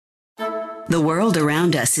The world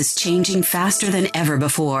around us is changing faster than ever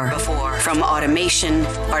before. From automation,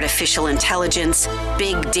 artificial intelligence,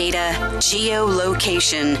 big data,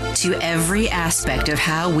 geolocation, to every aspect of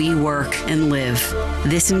how we work and live.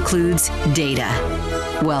 This includes data.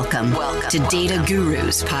 Welcome to Data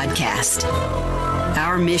Gurus Podcast.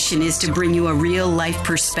 Our mission is to bring you a real-life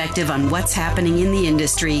perspective on what's happening in the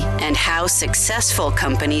industry and how successful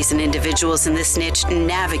companies and individuals in this niche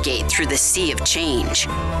navigate through the sea of change.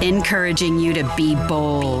 Encouraging you to be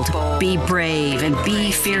bold, be brave, and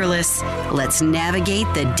be fearless. Let's navigate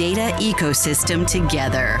the data ecosystem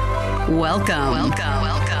together. Welcome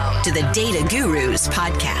to the Data Gurus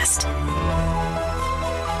Podcast.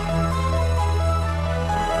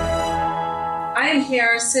 I am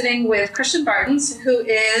here sitting with Christian Bartens, who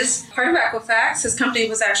is part of Equifax. His company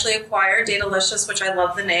was actually acquired, Datalicious, which I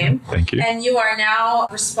love the name. Thank you. And you are now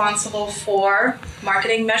responsible for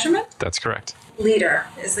marketing measurement? That's correct. Leader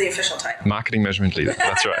is the official title. Marketing measurement leader.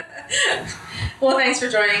 That's right. Well, thanks for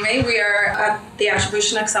joining me. We are at the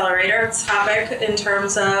Attribution Accelerator. It's topic in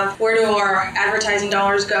terms of where do our advertising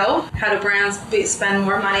dollars go? How do brands spend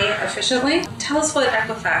more money efficiently? Tell us how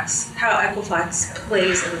Equifax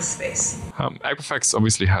plays in this space. Equifax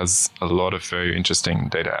obviously has a lot of very interesting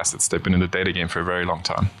data assets. They've been in the data game for a very long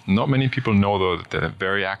time. Not many people know, though, that they're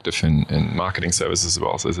very active in marketing services as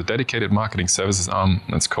well. So there's a dedicated marketing services arm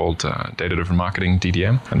that's called Data-Driven Marketing,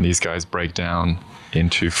 DDM. And these guys break down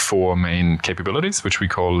into four main capabilities, which we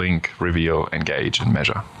call link, reveal, engage, and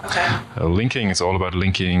measure. Okay. Linking is all about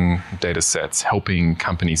linking data sets, helping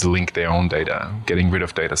companies link their own data, getting rid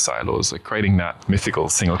of data silos, like creating that mythical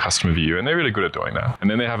single customer view. And they're really good at doing that. And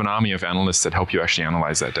then they have an army of analysts that help you actually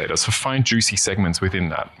analyze that data. So find juicy segments within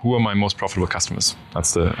that. Who are my most profitable customers?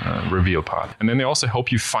 That's the reveal part. And then they also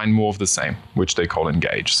help you find more of the same, which they call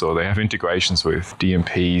engage. So they have integrations with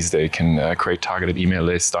DMPs. They can create targeted email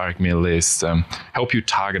lists, direct mail lists, help you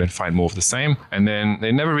target and find more of the same. And then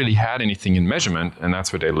they never really had anything in measurement, and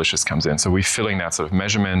that's where Datalicious comes in. So we're filling that sort of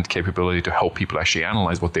measurement capability to help people actually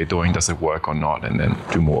analyze what they're doing, does it work or not, and then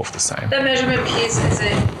do more of the same. That measurement piece,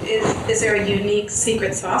 is there a unique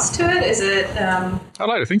secret sauce to it? Is it... I'd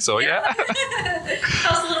like to think so, yeah.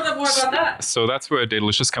 Tell us a little bit more about that. So that's where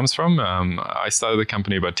Datalicious comes from. I started the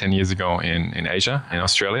company about 10 years ago in Asia, in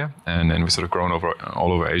Australia, and then we've sort of grown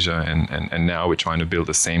all over Asia, and now we're trying to build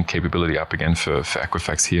the same capability up again for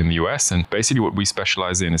Equifax here in the US. And basically what we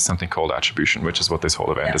specialize in is something called attribution, which is what this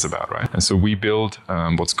whole event is about, right? And so we build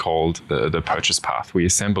what's called the purchase path. We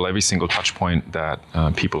assemble every single touch point that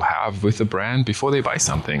people have with the brand before they buy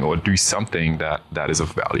something or do something that is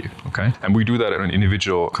of value, okay? And we do that on an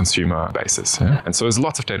individual consumer basis. Yeah? And so there's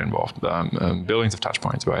lots of data involved, billions of touch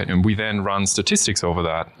points, right? And we then run statistics over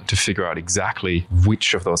that to figure out exactly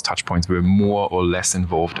which of those touch points were more or less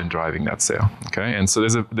involved in driving that sale, okay? And so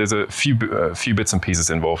there's a few bits and pieces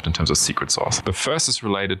involved in terms of secret sauce. The first is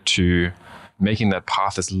related to making that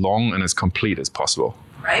path as long and as complete as possible.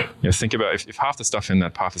 Right. Think about if half the stuff in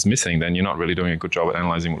that path is missing, then you're not really doing a good job at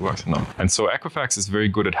analyzing what works or not. And so Equifax is very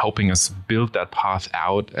good at helping us build that path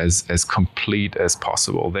out as complete as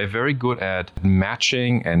possible. They're very good at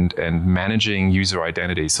matching and managing user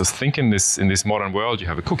identity. So think in this modern world, you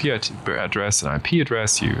have a cookie address, an IP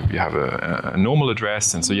address, you have a normal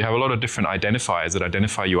address, and so you have a lot of different identifiers that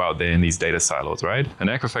identify you out there in these data silos, right? And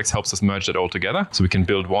Equifax helps us merge that all together so we can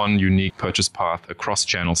build one unique purchase path across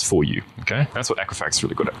channels for you, okay? That's what Equifax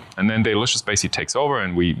really good at. And then Datalicious basically takes over,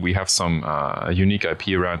 and we have some unique IP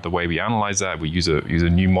around the way we analyze that. We use a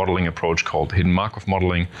new modeling approach called hidden Markov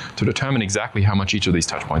modeling to determine exactly how much each of these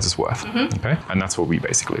touch points is worth. Mm-hmm. Okay, and that's what we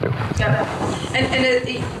basically do. Got it.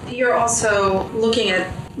 And you're also looking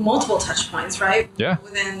at multiple touch points, right? Yeah.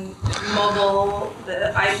 Within mobile,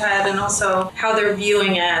 the iPad, and also how they're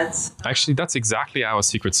viewing ads. Actually, that's exactly our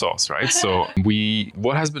secret sauce, right? So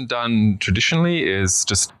what has been done traditionally is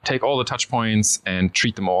just take all the touch points and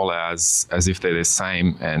treat them all as if they're the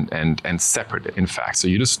same and separate, in fact. So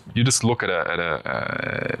you just look at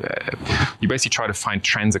you basically try to find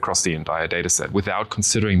trends across the entire data set without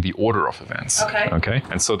considering the order of events. Okay.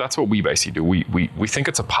 And so that's what we basically do. We think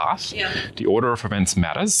it's a path. Yeah. The order of events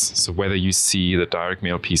matters. So whether you see the direct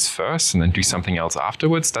mail piece first and then do something else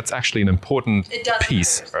afterwards, that's actually an important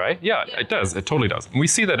piece, right? Yeah, it does. It totally does. And we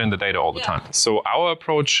see that in the data all the time. So our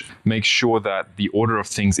approach makes sure that the order of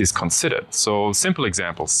things is considered. So simple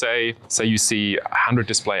example, say you see 100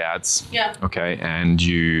 display ads, okay, and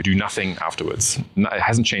you do nothing afterwards. It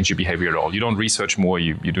hasn't changed your behavior at all. all. You don't research more,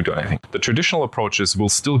 you do anything. The traditional approaches will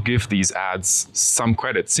still give these ads some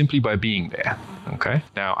credit simply by being there. Okay.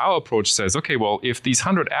 Now, our approach says, okay, well, if these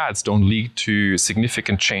 100 ads don't lead to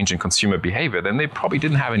significant change in consumer behavior, then they probably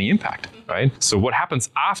didn't have any impact, right? So what happens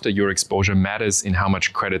after your exposure matters in how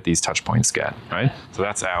much credit these touch points get, right? So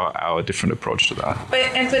that's our different approach to that. But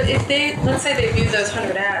if they, let's say they view those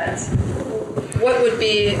 100 ads, what would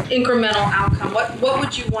be incremental outcome? What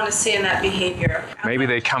would you want to see in that behavior? Maybe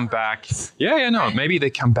they come back. Maybe they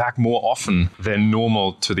come back more often than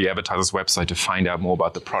normal to the advertiser's website to find out more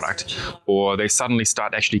about the product, or they suddenly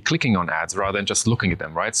start actually clicking on ads rather than just looking at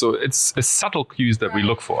them, right? So it's a subtle cues that we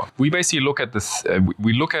look for. We basically look at this.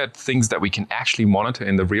 We look at things that we can actually monitor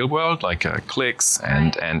in the real world, like clicks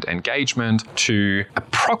and engagement, to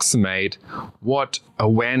approximate what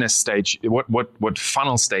awareness stage, what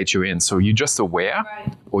funnel stage you're in. So you're just aware,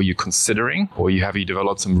 or you're considering, or you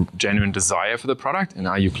developed some genuine desire for the product, and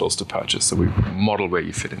are you close to purchase? So we model where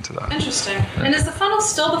you fit into that. Interesting. Yeah. And is the funnel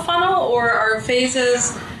still the funnel, or are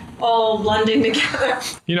phases all blending together?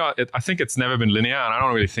 I think it's never been linear, and I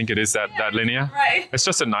don't really think it is that linear. Right. It's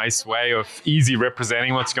just a nice way of easy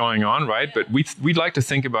representing what's going on, right? Yeah. But we'd like to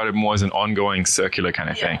think about it more as an ongoing circular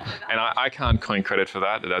kind of thing. And I can't coin credit for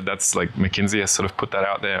that. That's like McKinsey has sort of put that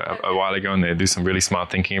out there a while ago, and they do some really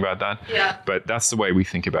smart thinking about that. Yeah. But that's the way we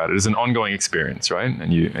think about it. It's an ongoing experience, right?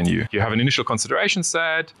 And you have an initial consideration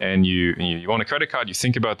set, and you want a credit card, you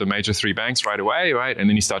think about the major 3 banks right away, right? And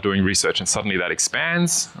then you start doing research, and suddenly that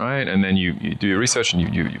expands, right? And then you do your research,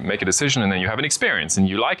 and you make a decision, and then you have an experience, and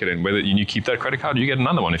you like it. And whether you keep that credit card, or you get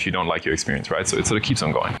another one if you don't like your experience, right? So it sort of keeps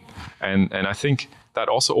on going. And I think that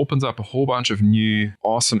also opens up a whole bunch of new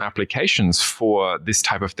awesome applications for this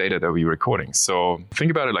type of data that we're recording. So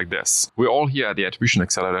think about it like this. We're all here at the Attribution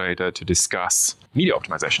Accelerator to discuss media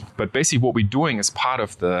optimization. But basically what we're doing as part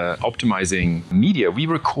of the optimizing media, we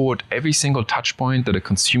record every single touch point that a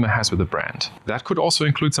consumer has with a brand. That could also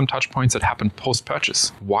include some touch points that happen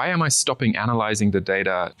post-purchase. Why am I stopping analyzing the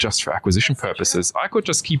data just for acquisition purposes? I could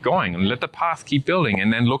just keep going and let the path keep building,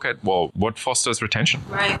 and then look at, well, what fosters retention?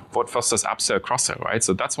 Right. What fosters upsell, cross-sell, right?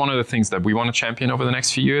 So that's one of the things that we want to champion over the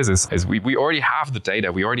next few years is we already have the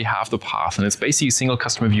data, we already have the path, and it's basically a single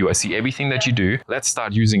customer view. I see everything that you do. Let's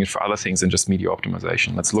start using it for other things than just media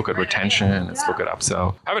optimization. Let's look at retention. Let's look at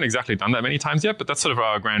upsell. I haven't exactly done that many times yet, but that's sort of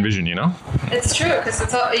our grand vision, It's true, because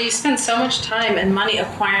you spend so much time and money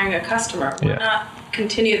acquiring a customer. Why not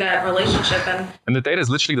continue that relationship? And the data is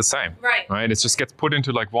literally the same. Right? It just gets put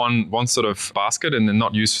into like one sort of basket and then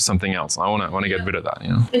not used for something else. I want to get rid of that,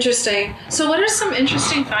 Interesting. So what are some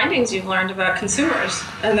interesting findings you've learned about consumers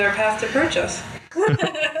and their path to purchase?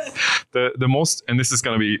 The most, and this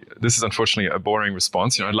is unfortunately a boring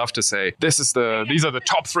response. I'd love to say these are the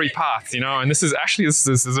top 3 paths, and this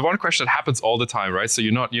is one question that happens all the time, right? So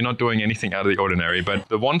you're not doing anything out of the ordinary. But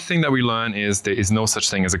the one thing that we learn is there is no such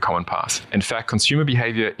thing as a common path. In fact, consumer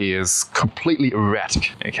behavior is completely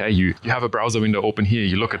erratic. Okay, you have a browser window open here,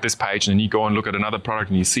 you look at this page, and then you go and look at another product,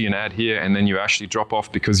 and you see an ad here, and then you actually drop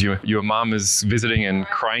off because your mom is visiting and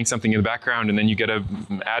crying something in the background, and then you get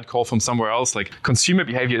an ad call from somewhere else. Like, consumer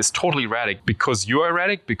behavior is totally erratic because you're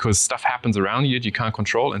erratic, because stuff happens around you that you can't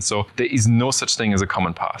control. And so there is no such thing as a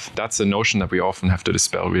common path. That's a notion that we often have to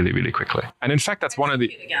dispel really, really quickly. And in fact, that's one of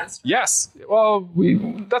the... Yes. Well,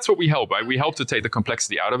 that's what we help, right? We help to take the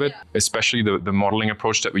complexity out of it, especially the modeling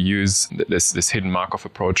approach that we use. This hidden Markov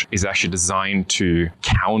approach is actually designed to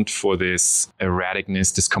count for this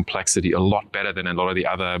erraticness, this complexity a lot better than a lot of the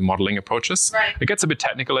other modeling approaches. Right. It gets a bit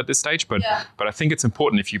technical at this stage, but I think it's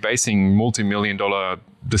important if you're basing multi-million-dollar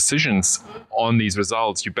decisions on these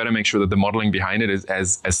results, you better make sure that the modeling behind it is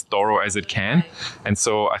as thorough as it can. And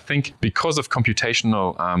so I think because of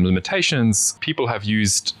computational limitations, people have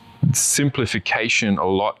used simplification a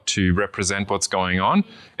lot to represent what's going on.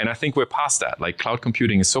 And I think we're past that. Like, cloud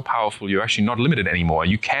computing is so powerful, you're actually not limited anymore.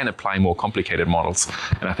 You can apply more complicated models.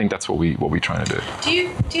 And I think that's what we're trying to do. Do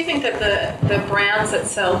you think that the brands that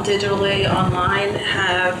sell digitally online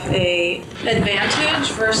have a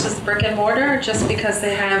advantage versus brick and mortar just because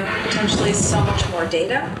they have potentially so much more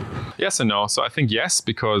data? Yes and no. So I think yes,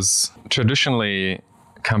 because traditionally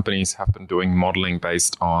companies have been doing modeling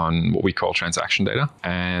based on what we call transaction data,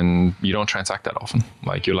 and you don't transact that often.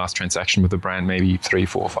 Like, your last transaction with a brand maybe 3,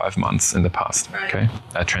 4, 5 months in the past. Right. Okay,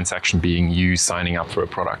 a transaction being you signing up for a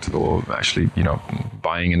product, or actually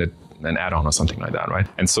buying an add-on or something like that, right?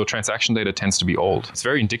 And so transaction data tends to be old. It's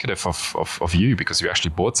very indicative of you because you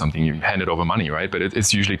actually bought something, you handed over money, right? But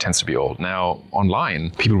it usually tends to be old. Now,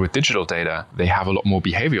 online, people with digital data, they have a lot more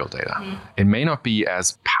behavioral data. It may not be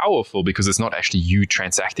as powerful because it's not actually you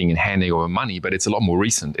transacting and handing over money, but it's a lot more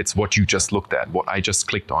recent. It's what you just looked at, what I just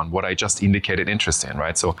clicked on, what I just indicated interest in,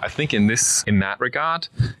 right? So I think in that regard,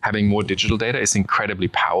 having more digital data is incredibly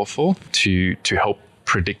powerful to help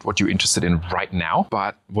predict what you're interested in right now.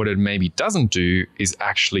 But what it maybe doesn't do is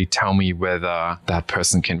actually tell me whether that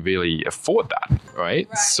person can really afford that, right?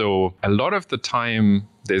 So a lot of the time,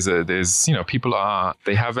 there's people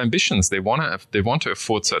they have ambitions. They want to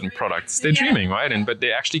afford certain products. They're dreaming, right? But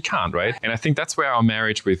they actually can't, right? And I think that's where our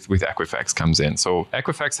marriage with Equifax comes in. So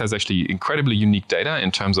Equifax has actually incredibly unique data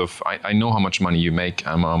in terms of I know how much money you make,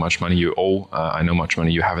 I know how much money you owe, I know how much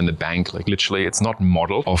money you have in the bank. Like literally, it's not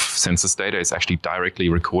model of census data. It's actually directly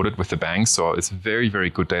recorded with the bank. So it's very, very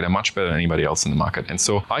good data, much better than anybody else in the market. And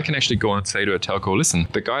so I can actually go and say to a telco, listen,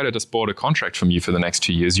 the guy that just bought a contract from you for the next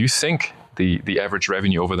 2 years, you think the average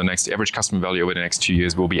revenue average customer value over the next 2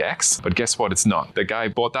 years will be X, but guess what? It's not. The guy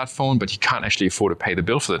bought that phone, but he can't actually afford to pay the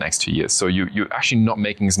bill for the next 2 years. So you're actually not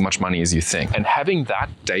making as much money as you think. And having that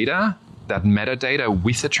data, that metadata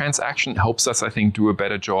with the transaction helps us, I think, do a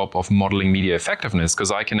better job of modeling media effectiveness because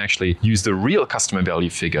I can actually use the real customer value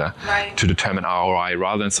figure to determine ROI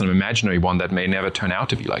rather than some imaginary one that may never turn out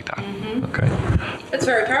to be like that. Okay. It's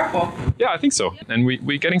very powerful. Yeah, I think so. And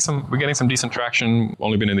we're getting some decent traction.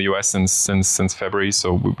 Only been in the US since February,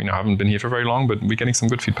 so we haven't been here for very long, but we're getting some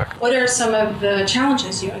good feedback. What are some of the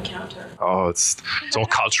challenges you encounter? Oh, it's all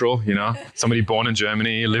cultural, Somebody born in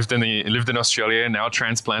Germany, lived in Australia, now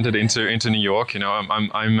transplanted into New York.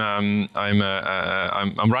 I'm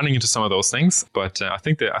running into some of those things, but I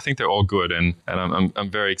think they're all good, and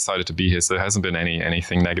I'm very excited to be here. So there hasn't been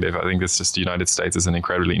anything negative. I think it's just the United States is an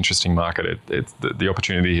incredibly interesting market. The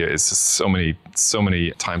opportunity here is just so many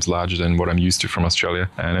times larger than what I'm used to from Australia,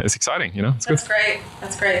 and it's exciting. It's good.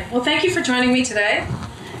 That's great. Well, thank you for joining me today.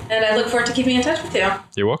 And I look forward to keeping in touch with you.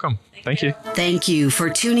 You're welcome. Thank you. Thank you for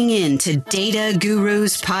tuning in to Data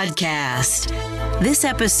Gurus Podcast. This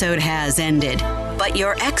episode has ended, but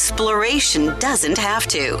your exploration doesn't have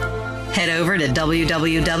to. Head over to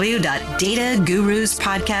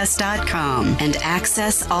www.dataguruspodcast.com and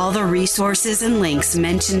access all the resources and links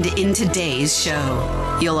mentioned in today's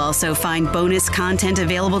show. You'll also find bonus content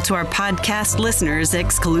available to our podcast listeners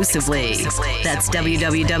exclusively. That's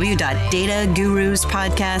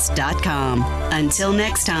www.dataguruspodcast.com. Until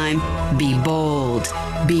next time, be bold,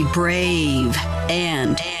 be brave,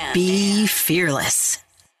 and be fearless.